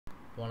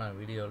போன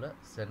வீடியோவில்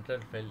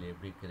central file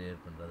எப்படி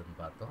கிரியேட் பண்ணுறதுன்னு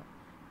பார்த்தோம்.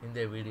 இந்த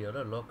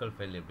வீடியோவில் லோக்கல்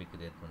ஃபைல் எப்படி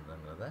கிரியேட்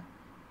பண்ணுறங்கிறத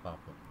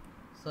பார்ப்போம்.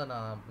 ஸோ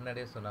நான்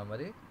முன்னாடியே சொன்ன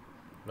மாதிரி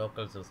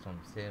லோக்கல்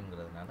சிஸ்டம்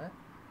சேம்ங்கிறதுனால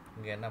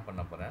இங்கே என்ன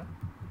பண்ண போகிறேன்,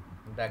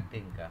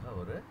 டக்டிங்காக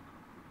ஒரு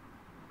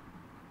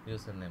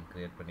யூசர் நேம்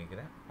க்ரியேட்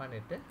பண்ணிக்கிறேன்.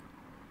 பண்ணிவிட்டு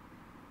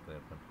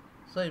க்ரியேட் பண்ணுறேன்.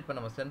 ஸோ இப்போ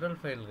நம்ம central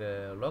file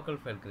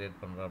local file create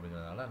பண்ணுறோம்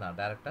அப்படிங்கிறதுனால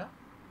நான்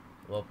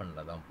டேரெக்டாக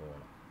ஓப்பனில் தான்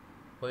போகணும்.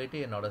 போயிட்டு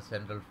என்னோடய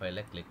சென்ட்ரல்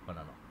ஃபைலை கிளிக்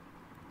பண்ணணும்.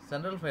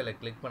 சென்ட்ரல் ஃபைலை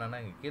கிளிக் பண்ணனா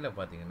இங்கே கீழே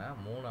பார்த்தீங்கன்னா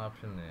 3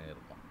 ஆப்ஷன்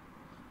இருக்கும்.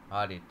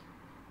 ஆடிட்,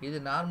 இது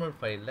நார்மல்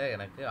ஃபைலில்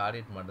எனக்கு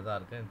ஆடிட் மட்டும் தான்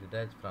இருக்குது.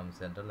 Detach from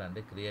central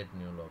and create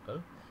new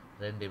local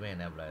ரெண்டுமே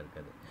எனேபிளாக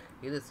இருக்குது.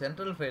 இது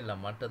சென்ட்ரல்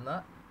ஃபைலில்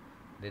மட்டும்தான்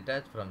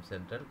detach from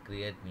central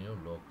create new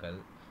local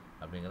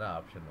அப்படிங்கிற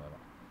ஆப்ஷன்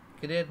வரும்.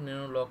 கிரியேட் நியூ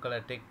லோக்கலை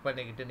டிக்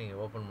பண்ணிக்கிட்டு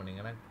நீங்கள் ஓப்பன்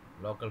பண்ணிங்கன்னா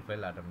லோக்கல்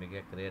ஃபைல்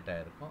ஆட்டோமேட்டிக்காக க்ரியேட்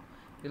ஆகிருக்கும்.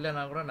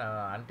 இல்லைனா கூட நான்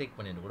அன்டிக்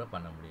பண்ணிவிட்டு கூட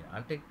பண்ண முடியும்.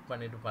 அன்டிக்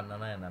பண்ணிவிட்டு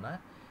பண்ணனா என்னென்னா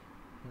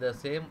இந்த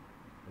சேம்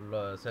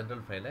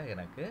சென்ட்ரல் ஃபைலை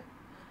எனக்கு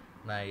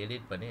நான்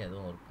எடிட் பண்ணி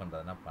எதுவும் ஒர்க்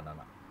பண்ணுறதுனா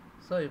பண்ணலாம்.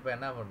 ஸோ இப்போ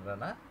என்ன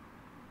பண்ணுறேன்னா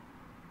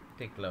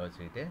டிக்கில்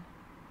வச்சுக்கிட்டு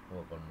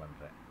ஓப்பன்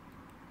பண்ணுறேன்.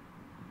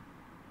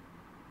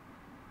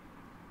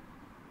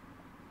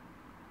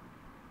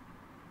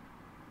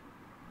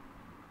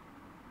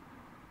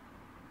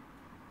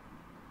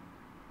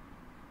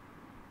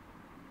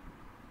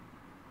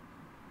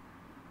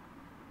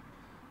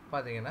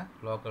 பார்த்தீங்கன்னா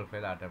லோக்கல்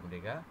ஃபைல்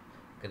ஆட்டோமேட்டிக்காக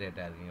கிரியேட்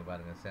ஆகிருக்கீங்க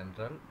பாருங்கள்.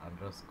 Central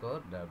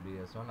underscore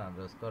WS1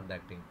 underscore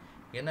ducting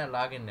என்ன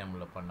லாகின்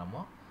நேமில்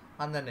பண்ணமோ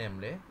அந்த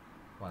நேம்லேயே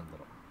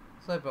வந்துடும்.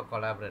 ஸோ இப்போ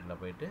கொலாபரேட்டில்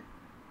போயிட்டு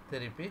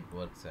திருப்பி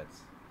ஒர்க் செட்ஸ்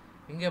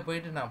இங்கே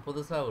போயிட்டு நான்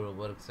புதுசாக ஒரு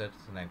ஒர்க்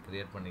செட்ஸ் நான்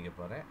க்ரியேட் பண்ணிக்க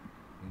போகிறேன்.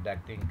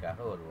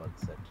 டக்டிங்காக ஒரு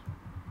ஒர்க் செட்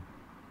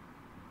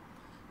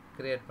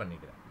க்ரியேட்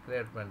பண்ணிக்கிறேன்.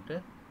 க்ரியேட் பண்ணிட்டு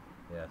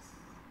எஸ்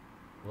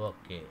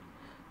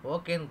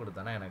ஓகேன்னு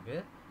கொடுத்தேன்னா எனக்கு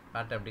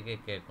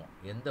ஆட்டோமேட்டிக்காக கேட்கும்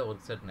எந்த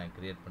ஒர்க் செட் நான்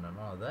க்ரியேட்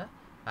பண்ணணும் அதை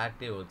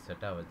ஆக்டிவ் ஒர்க்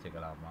செட்டாக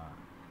வச்சுக்கலாமா.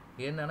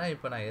 என்னென்னா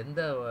இப்போ நான்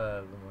எந்த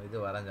இது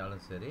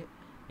வரைஞ்சாலும் சரி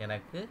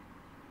எனக்கு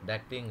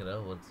டக்டிங்கிற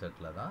ஒர்க்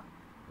செட்டில் தான்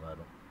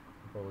வரும்.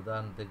 இப்போ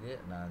உதாரணத்துக்கு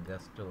நான்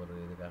ஜஸ்ட்டு ஒரு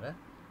இதுக்காக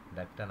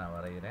டக்டை நான்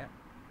வரைகிறேன்.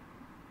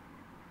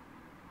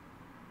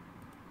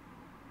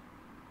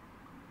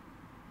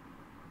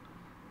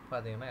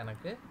 பார்த்தீங்கன்னா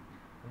எனக்கு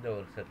இந்த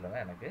ஒர்க் செட்டில்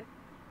தான் எனக்கு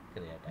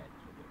க்ரியேட் ஆகிடுச்சு.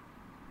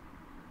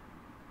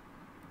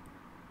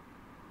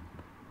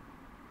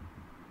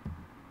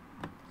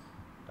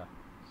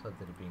 ஸோ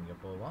திருப்பி இங்கே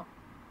போவோம்.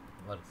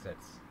 ஒர்க்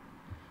செட்ஸ்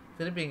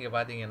திருப்பி இங்கே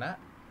பார்த்தீங்கன்னா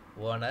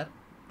ஓனர்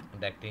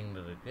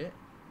டக்டிங்னு இருக்குது.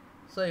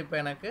 ஸோ இப்போ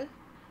எனக்கு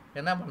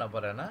என்ன பண்ண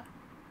போகிறேன்னா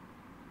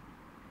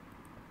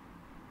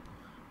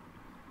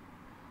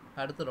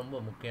அடுத்து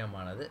ரொம்ப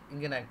முக்கியமானது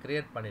இங்கே நான்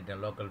க்ரியேட்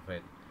பண்ணிட்டேன் லோக்கல்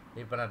ஃபைல்.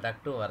 இப்போ நான்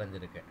டக்டும்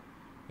வரைஞ்சிருக்கேன்.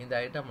 இந்த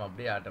ஐட்டம்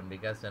அப்படியே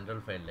ஆட்டோமேட்டிக்காக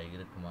சென்ட்ரல் ஃபைலில்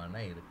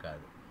இருக்குமானா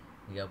இருக்காது.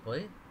 இங்கே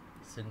போய்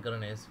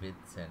சிங்க்ரனைஸ்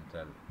வித்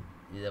சென்ட்ரல்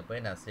இதை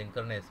போய் நான்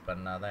சிங்க்ரனைஸ்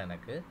பண்ணால் தான்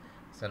எனக்கு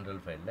சென்ட்ரல்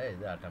ஃபைலில்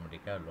இது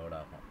ஆட்டோமேட்டிக்காக லோட்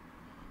ஆகும்.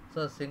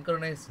 ஸோ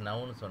சிங்க்ரனைஸ்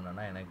நவுன்னு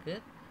சொன்னேன்னா எனக்கு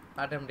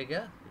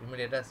ஆட்டோமேட்டிக்காக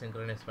இமீடியட்டாக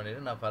சிங்க்ரனைஸ்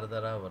பண்ணிவிட்டு நான்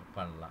ஃபர்தராக ஒர்க்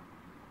பண்ணலாம்.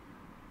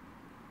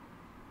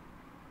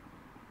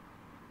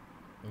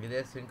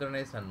 இதே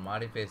சிங்க்ரனைஸ் அண்ட்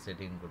மாடிஃபை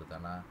செட்டிங்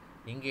கொடுத்தேன்னா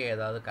இங்கே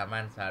ஏதாவது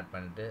கமெண்ட்ஸ் ஆட்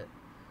பண்ணிவிட்டு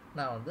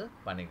நான் வந்து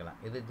பண்ணிக்கலாம்.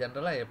 இது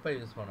ஜென்ரலாக எப்போ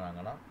யூஸ்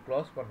பண்ணுவாங்கன்னா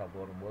க்ளோஸ் பண்ண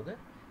போகும்போது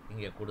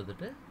இங்கே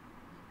கொடுத்துட்டு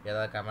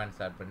ஏதாவது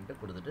கமெண்ட்ஸ் ஆட் பண்ணிவிட்டு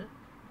கொடுத்துட்டு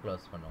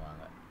க்ளோஸ்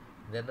பண்ணுவாங்க.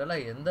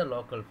 ஜென்ரலாக எந்த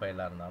லோக்கல்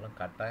ஃபைலாக இருந்தாலும்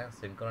கட்டாயம்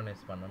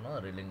சிங்க்ரனைஸ் பண்ணணும்,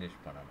 ரிலிங்கிஷ்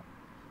பண்ணணும்,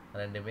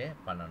 ரெண்டுமே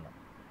பண்ணணும்.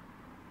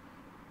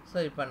 ஸோ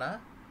இப்போ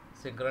நான்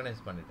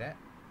சிங்க்ரனைஸ் பண்ணிட்டேன்.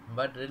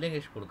 பட்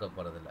ரிலிங்கிஷ் கொடுக்க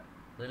போகிறதில்ல.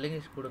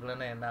 ரிலிங்கிஷ்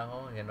கொடுக்கலன்னா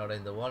என்னாகும், என்னோட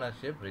இந்த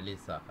ஓனர்ஷிப்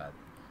ரிலீஸ் ஆகாது.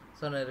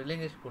 ஸோ நான்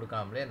ரிலிங்கிஷ்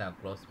கொடுக்காமலே நான்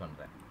க்ளோஸ்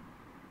பண்ணுறேன்.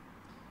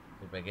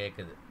 இப்போ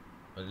கேட்குது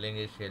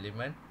ரிலிங்கிஷ்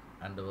element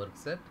and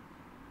work set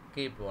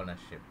keep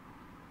ownership.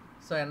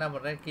 So என்ன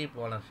பண்ணுறேன்,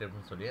 கீப்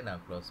ஓனர்ஷிப்னு சொல்லி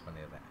நான் க்ளோஸ்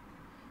பண்ணிடுறேன்.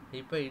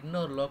 இப்போ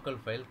இன்னொரு லோக்கல்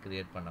ஃபைல்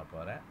க்ரியேட் பண்ண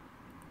போகிறேன்.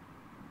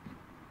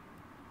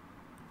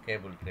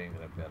 கேபிள்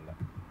ட்ரேங்கிற பேரில்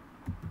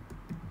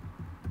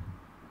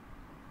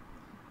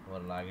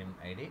ஒரு லாகின்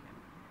ஐடி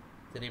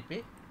திருப்பி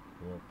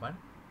ஓப்பன்.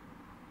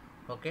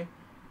 ஓகே,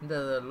 இந்த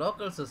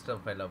லோக்கல்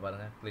சிஸ்டம் ஃபைலில்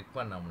பாருங்கள் கிளிக்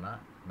பண்ணோம்னா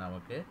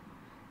நமக்கு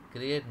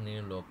கிரியேட்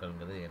நியூ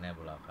லோக்கல்ங்கிறது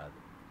எனேபிள் ஆகாது.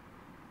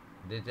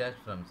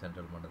 டிட்டாச் ஃப்ரம்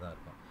சென்ட்ரல் மட்டும் தான்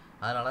இருக்கும்.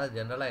 அதனால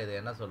ஜென்ரலாக இது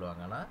என்ன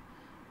சொல்லுவாங்கன்னா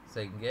ஸோ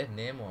இங்கே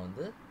நேமை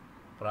வந்து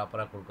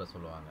ப்ராப்பராக கொடுக்க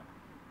சொல்லுவாங்க.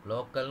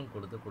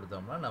 லோக்கல்னு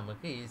கொடுத்தோம்னா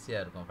நமக்கு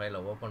ஈஸியாக இருக்கும். ஃபைலை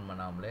ஓப்பன்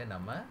பண்ணாமலே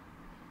நம்ம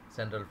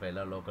சென்ட்ரல்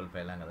ஃபைலாக லோக்கல்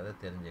ஃபைலாங்கிறத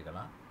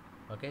தெரிஞ்சுக்கலாம்.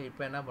 ஓகே,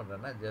 இப்போ என்ன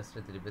பண்ணுறேன்னா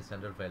ஜஸ்ட்டு திருப்பி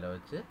சென்ட்ரல் ஃபைலை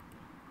வச்சு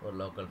ஒரு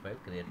லோக்கல்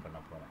ஃபைல் க்ரியேட் பண்ண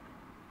போகிறேன்.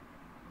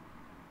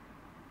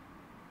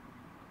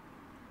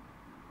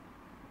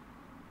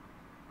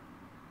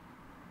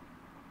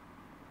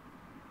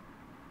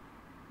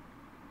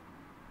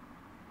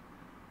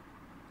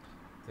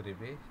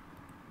 திருப்பி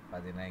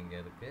பார்த்தீங்கன்னா இங்கே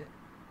இருக்குது.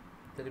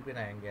 திருப்பி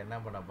நான் இங்கே என்ன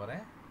பண்ண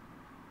போகிறேன்,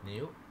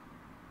 நியூ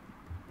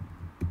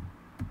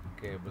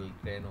கேபிள்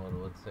ட்ரெயின் ஒரு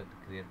ஒர்க் செட்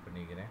க்ரியேட்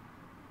பண்ணிக்கிறேன்.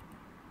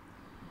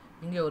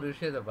 இங்கே ஒரு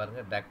விஷயத்தை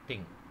பாருங்கள்,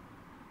 ducting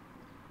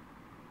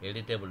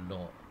editable no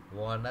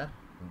owner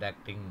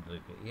ducting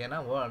இருக்குது. ஏன்னா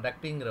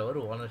டக்டிங்கிற ஒரு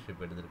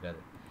ஓனர்ஷிப் எடுத்திருக்காரு.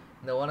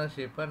 இந்த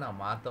ஓனர்ஷிப்பை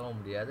நான் மாற்றவும்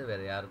முடியாது,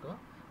 வேறு யாருக்கும்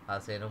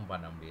அசைனும்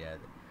பண்ண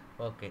முடியாது.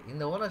 ஓகே,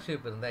 இந்த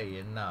ஓனர்ஷிப் இருந்தால்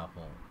என்ன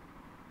ஆகும்?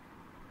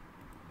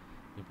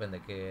 இப்போ இந்த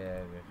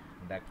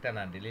டக்டை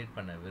நான் delete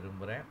பண்ண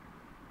விரும்புகிறேன்.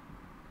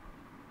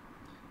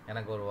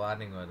 எனக்கு ஒரு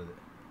வார்னிங் வருது,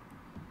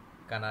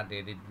 cannot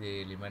edit the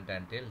element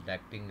until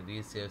ducting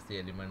resaves the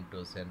element to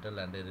central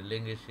and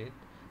relinquish it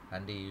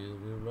and you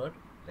reload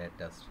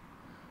latest.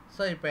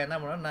 So இப்போ என்ன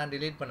பண்ணணும், நான்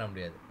delete பண்ண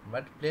முடியாது,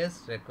 பட் place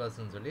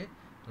requestன்னு சொல்லி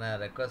நான்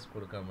ரெக்வஸ்ட்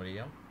கொடுக்க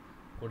முடியும்.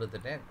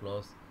 கொடுத்துட்டேன்,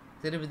 க்ளோஸ்.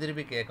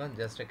 திருப்பி கேட்கும்,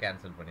 ஜஸ்ட்டு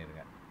கேன்சல்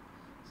பண்ணிடுங்க.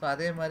 ஸோ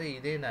அதே மாதிரி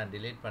இதே நான்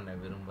delete பண்ண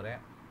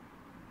விரும்புகிறேன்.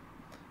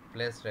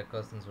 place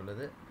requestன்னு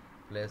சொல்லுது,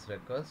 place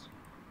request,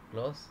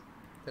 க்ளோஸ்,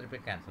 திருப்பி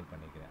கேன்சல்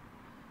பண்ணிக்கிறேன்.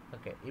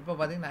 ஓகே, இப்போ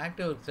பார்த்தீங்கன்னா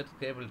active work set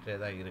cable tray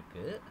தான்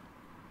இருக்குது.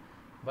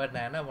 பட்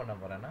நான் என்ன பண்ண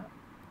போகிறேன்னா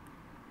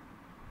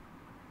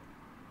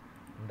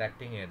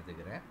டக்டிங்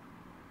எடுத்துக்கிறேன்,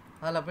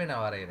 அதில் போய்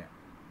நான் வரைகிறேன்.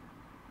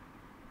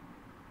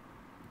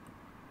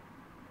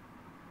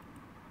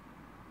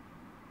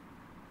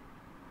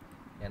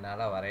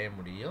 என்னால் வரைய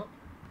முடியும்.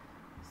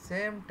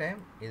 சேம் டைம்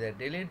இதை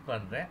delete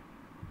பண்ணுறேன்,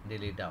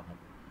 delete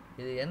ஆகும்.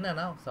 இது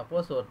என்னென்னா,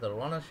 சப்போஸ் ஒருத்தர்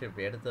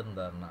ஓனர்ஷிப்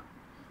எடுத்திருந்தாருன்னா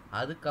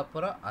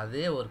அதுக்கப்புறம்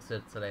அதே ஒர்க்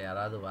செட்ஸில்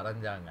யாராவது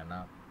வரைஞ்சாங்கன்னா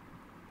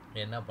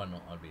என்ன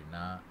பண்ணும்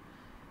அப்படின்னா,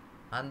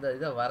 அந்த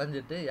இதை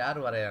வரைஞ்சிட்டு யார்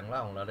வரையாங்களோ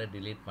அவங்களால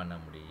delete பண்ண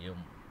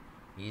முடியும்.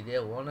 இதே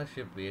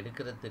ஓனர்ஷிப்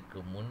எடுக்கிறதுக்கு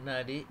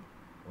முன்னாடி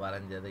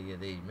வரைஞ்சதை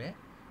எதையுமே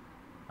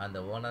அந்த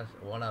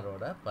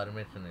ஓனரோட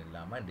பர்மிஷன்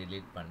இல்லாமல்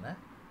delete பண்ண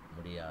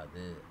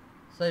முடியாது.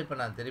 ஸோ இப்போ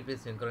நான் திருப்பி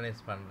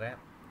சிங்க்ரனைஸ் பண்ணுறேன்,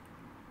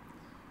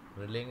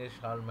 relinquish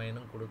all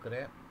மைனும்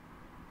கொடுக்குறேன்,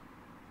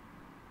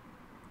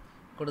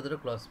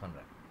 கொடுத்துட்டு க்ளோஸ்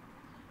பண்ணுறேன்.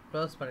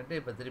 க்ளோஸ் பண்ணிவிட்டு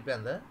இப்போ திருப்பி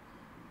அந்த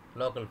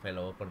லோக்கல்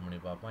ஃபைலை ஓப்பன் பண்ணி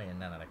பார்ப்போம்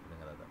என்ன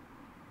நடக்குதுங்கிறத.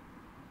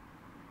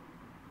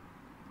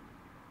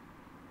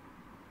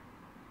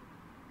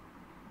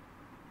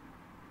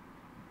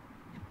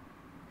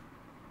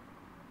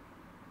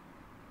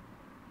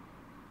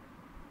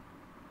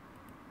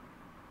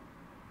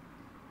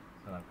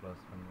 ஸோ நான்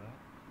க்ளோஸ் பண்ணுறேன்,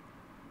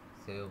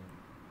 சேவ்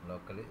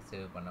லோக்கலி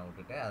சேவ் பண்ண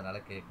விட்டுட்டேன்,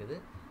 அதனால் கேட்குது.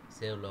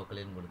 சேவ்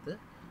லோக்கலின்னு கொடுத்து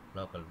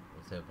லோக்கல்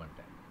சேவ்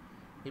பண்ணிட்டேன்.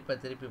 இப்போ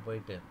திருப்பி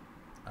போயிட்டு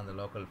அந்த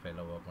லோக்கல்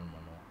ஃபைலை ஓப்பன்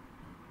பண்ணுவோம்.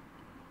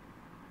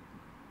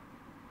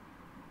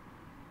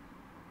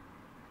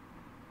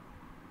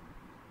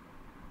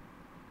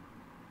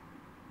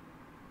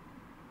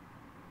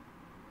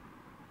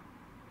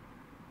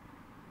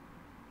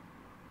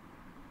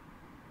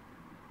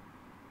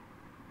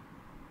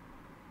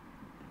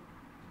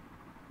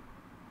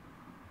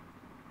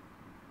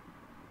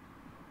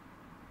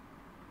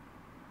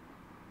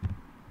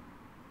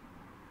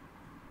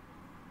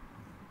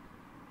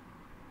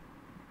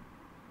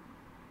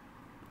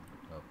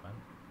 ஓப்பன்.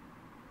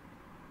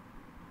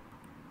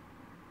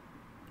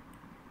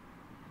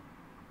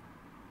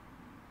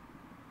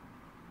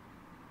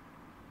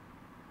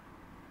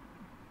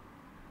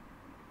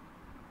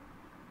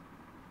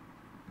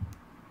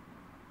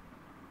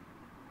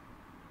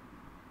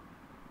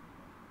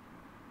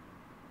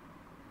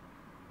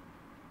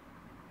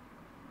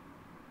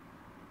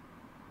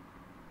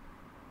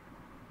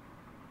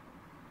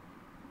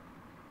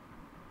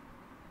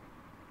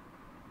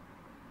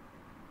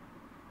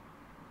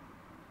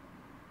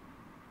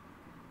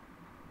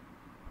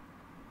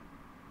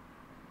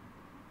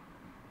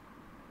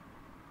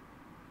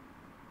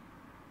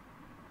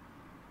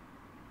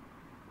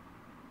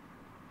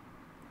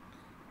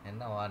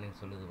 என்ன வார்னிங்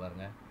சொல்லுது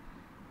பாருங்கள்,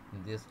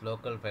 this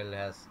local file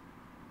has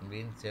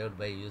been saved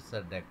by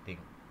user ducting,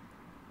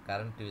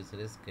 current user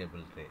is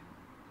cable tray.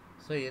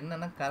 So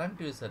என்னென்னா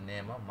கரண்ட் யூசர்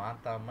நேமை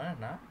மாற்றாமல்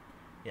நான்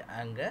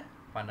அங்கே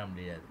பண்ண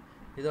முடியாது.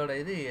 இதோட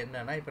இது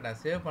என்னென்னா, இப்போ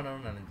நான் சேவ்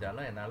பண்ணணும்னு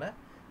நினச்சாலும் என்னால்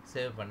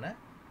சேவ் பண்ண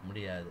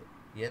முடியாது.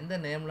 எந்த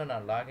நேமில்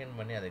நான் லாகின்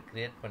பண்ணி அதை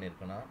க்ரியேட்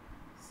பண்ணியிருக்கணும்,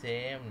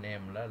 சேம்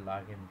நேமில்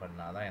லாகின்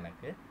பண்ணால் தான்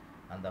எனக்கு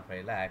அந்த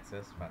ஃபைலை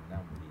ஆக்சஸ்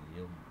பண்ண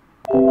முடியும்.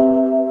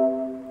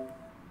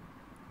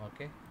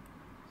 ஓகே,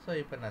 ஸோ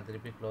இப்போ நான்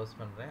திருப்பி க்ளோஸ்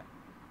பண்ணுறேன்,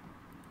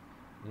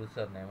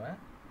 யூசர் நேமை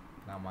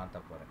நான் மாற்ற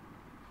போகிறேன்.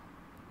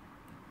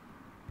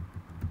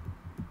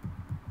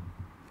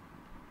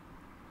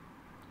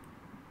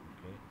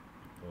 ஓகே,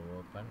 இப்போ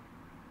ஓப்பன்.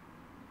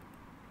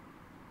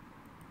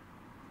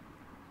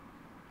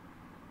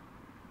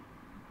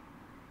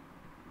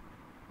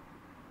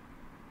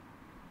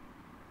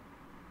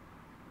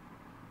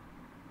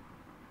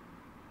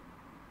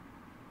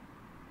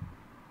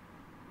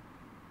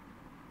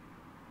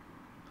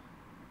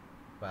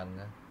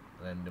 பாருங்கள்,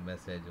 2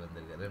 மெசேஜ்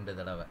வந்திருக்கு, 2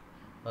 தடவை.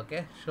 ஓகே,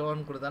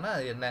 ஷோன்னு கொடுத்தானா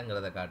அது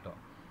என்னங்கிறத காட்டும்.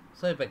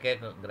 ஸோ இப்போ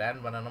கேட்கும்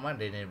கிராண்ட் பண்ணணுமா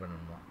டினை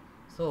பண்ணணுமா.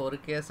 ஸோ ஒரு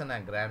கேஸை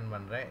நான் கிராண்ட்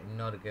பண்ணுறேன்,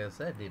 இன்னொரு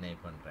கேஸை டினை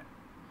பண்ணுறேன்.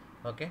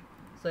 ஓகே,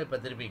 ஸோ இப்போ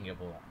திருப்பி இங்கே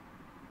போவோம்.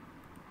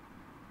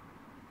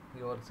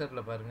 இங்கே ஒர்க்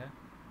செட்டில் பாருங்கள்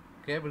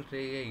கேபிள்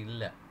ட்ரேயே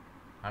இல்லை,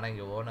 ஆனால்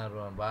இங்கே ஓனர்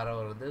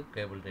பாரோவர் வந்து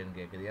கேபிள் ட்ரேன்னு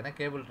கேட்குது. ஏன்னா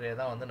கேபிள் ட்ரே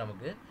தான் வந்து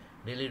நமக்கு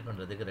delete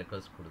பண்ணுறதுக்கு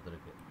ரெக்வஸ்ட்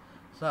கொடுத்துருக்கு.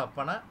 ஸோ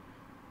அப்போனா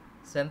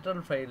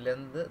சென்ட்ரல்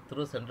ஃபைல்லேருந்து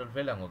சென்ட்ரல்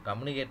ஃபைல் அவங்க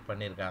கம்யூனிகேட்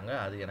பண்ணியிருக்காங்க,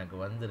 அது எனக்கு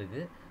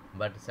வந்திருக்கு.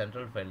 பட்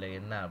சென்ட்ரல் ஃபைலில்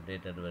என்ன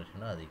அப்டேட்டட்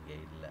வெர்ஷனோ அது இங்கே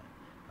இல்லை.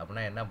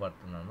 அப்படின்னா என்ன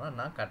பண்ணணும்னா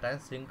நான்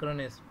கட்டாயம்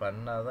சிங்க்ரனைஸ்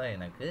பண்ணால் தான்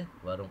எனக்கு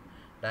வரும்.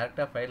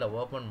 டேரெக்டாக ஃபைலை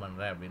ஓப்பன்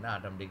பண்ணுறேன் அப்படின்னா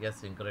ஆட்டோமேட்டிக்காக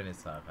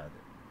சிங்க்ரனைஸ் ஆகாது.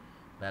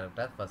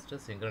 டேரெக்டாக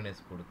ஃபஸ்ட்டு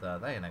சிங்க்ரனைஸ் கொடுத்தா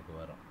தான் எனக்கு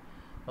வரும்.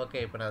 ஓகே,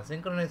 இப்போ நான்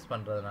சிங்க்ரனைஸ்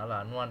பண்ணுறதுனால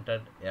அன்வான்ட்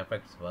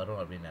எஃபெக்ட்ஸ் வரும்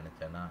அப்படின்னு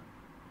நினச்சேன்னா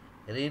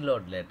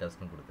ரீலோட்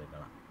லேட்டஸ்ட்னு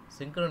கொடுத்துக்கலாம்.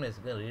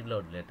 சிங்க்ரனைஸுக்கு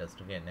ரீலோட்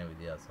லேட்டஸ்ட்டுக்கு என்ன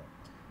வித்தியாசம்?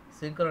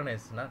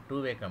 சிங்க்ரனைஸ்னால்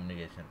 2-வே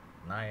கம்யூனிகேஷன்.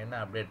 நான் என்ன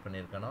அப்டேட்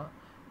பண்ணியிருக்கேனோ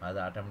அது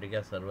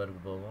ஆட்டோமேட்டிக்காக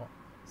சர்வருக்கு போகும்.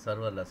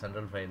 சர்வரில்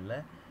சென்ட்ரல் ஃபைலில்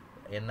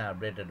என்ன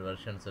அப்டேட்டட்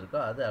வெர்ஷன்ஸ் இருக்கோ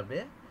அது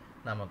அப்படியே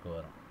நமக்கு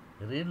வரும்.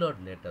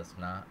 ரீலோட்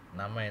லேட்டஸ்ட்னால்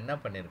நம்ம என்ன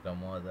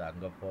பண்ணியிருக்கோமோ அது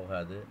அங்கே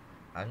போகாது.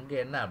 அங்கே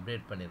என்ன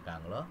அப்டேட்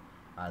பண்ணியிருக்காங்களோ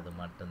அது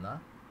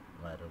மட்டும்தான்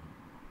வரும்.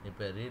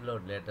 இப்போ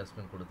ரீலோட்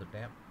லேட்டஸ்ட்னு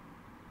கொடுத்துட்டேன்.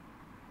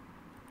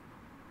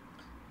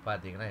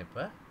 பார்த்தீங்கன்னா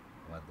இப்போ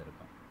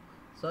வந்திருக்கோம்.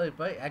 ஸோ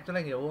இப்போ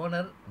ஆக்சுவலாக இங்கே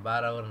ஓனர்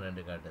பாரவர்னு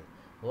 2 காட்டுது.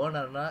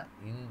 ஓனர்னால்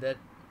இந்த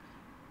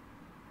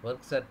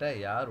ஒர்க் செட்டை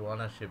யார்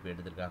ஓனர்ஷிப்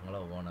எடுத்திருக்காங்களோ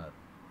ஓனர்.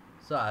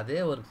 ஸோ அதே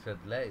ஒர்க்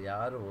செட்டில்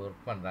யார்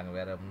ஒர்க் பண்ணுறாங்க,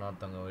 வேறு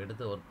இன்னொருத்தவங்க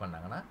எடுத்து ஒர்க்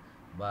பண்ணாங்கன்னா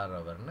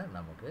பாரவர்னு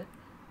நமக்கு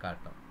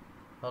காட்டும்.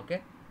 ஓகே,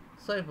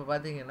 ஸோ இப்போ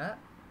பார்த்தீங்கன்னா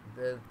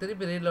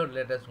திருப்பி ரீலோட்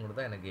லேட்டஸ்ட்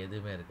கொடுத்தா எனக்கு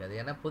எதுவுமே இருக்காது.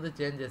 ஏன்னா புது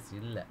சேஞ்சஸ்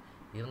இல்லை,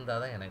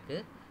 இருந்தால் தான் எனக்கு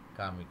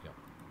காமிக்கும்.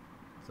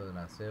 ஸோ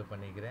நான் சேவ்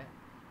பண்ணிக்கிறேன்.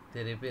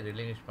 திருப்பி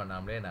ரிலீஸ்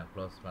பண்ணாமலே நான்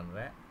க்ளோஸ்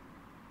பண்ணுறேன்.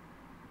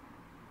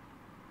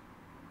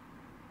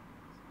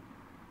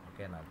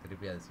 ஓகே, நான்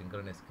திருப்பி அது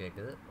சிங்க்ரனைஸ்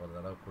கேட்குது. ஒரு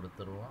தடவை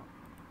கொடுத்துருவோம்.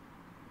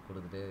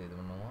 கொடுத்துட்டு இது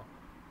பண்ணுவோம்.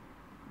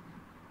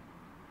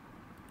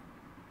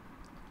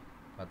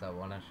 பார்த்தா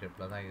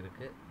ஓனர்ஷிப்பில் தான்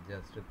இருக்குது.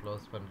 ஜஸ்ட்டு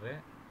க்ளோஸ்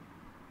பண்ணுறேன்.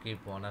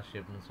 கீப்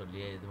ஓனர்ஷிப்னு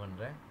சொல்லியே இது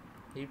பண்ணுறேன்.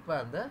 இப்போ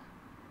அந்த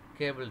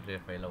கேபிள் ட்ரே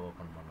ஃபைலை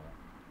ஓப்பன் பண்ணுவோம்.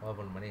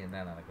 ஓப்பன் பண்ணி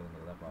என்ன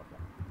நடக்குதுங்கிறத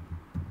பார்ப்போம்.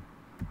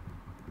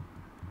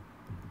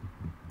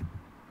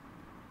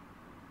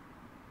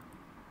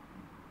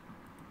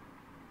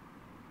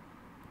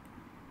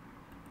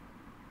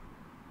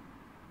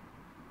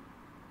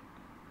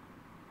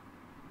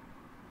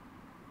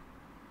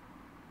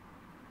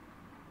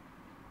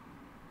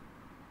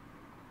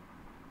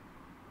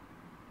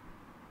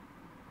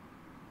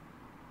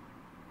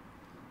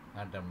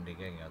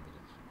 ஆட்டோமேட்டிக்காக இங்கே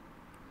வந்துடுச்சு.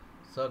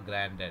 So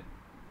granted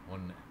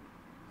 1.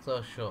 ஸோ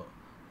ஷோ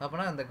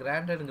அப்போனா அந்த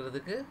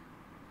கிராண்டட்ங்கிறதுக்கு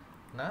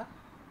நான்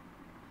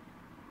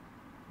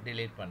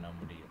டிலீட் பண்ண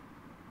முடியும்.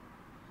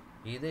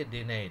 இது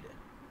டினைடு.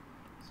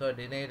 ஸோ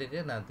டினைடுக்கு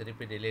நான்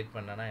திருப்பி டிலீட்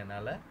பண்ணேன்னா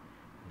என்னால்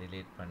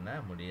டிலீட் பண்ண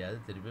முடியாது.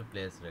 திருப்பி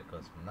பிளேஸ்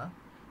ரெக்வஸ்ட் தான்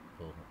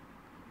போகும்.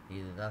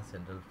 இதுதான்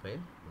central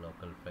file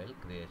local file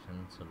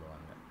creation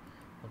சொல்லுவாங்க.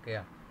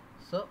 ஓகேயா?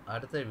 ஸோ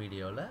அடுத்த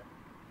வீடியோவில்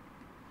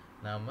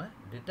நாம்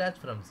டிட்டாச்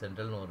ஃப்ரம்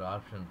சென்ட்ரல்னு ஒரு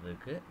ஆப்ஷன்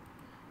இருக்குது.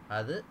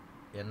 அது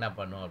என்ன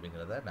பண்ணும்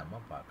அப்படிங்கிறத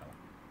நம்ம பார்க்கலாம்.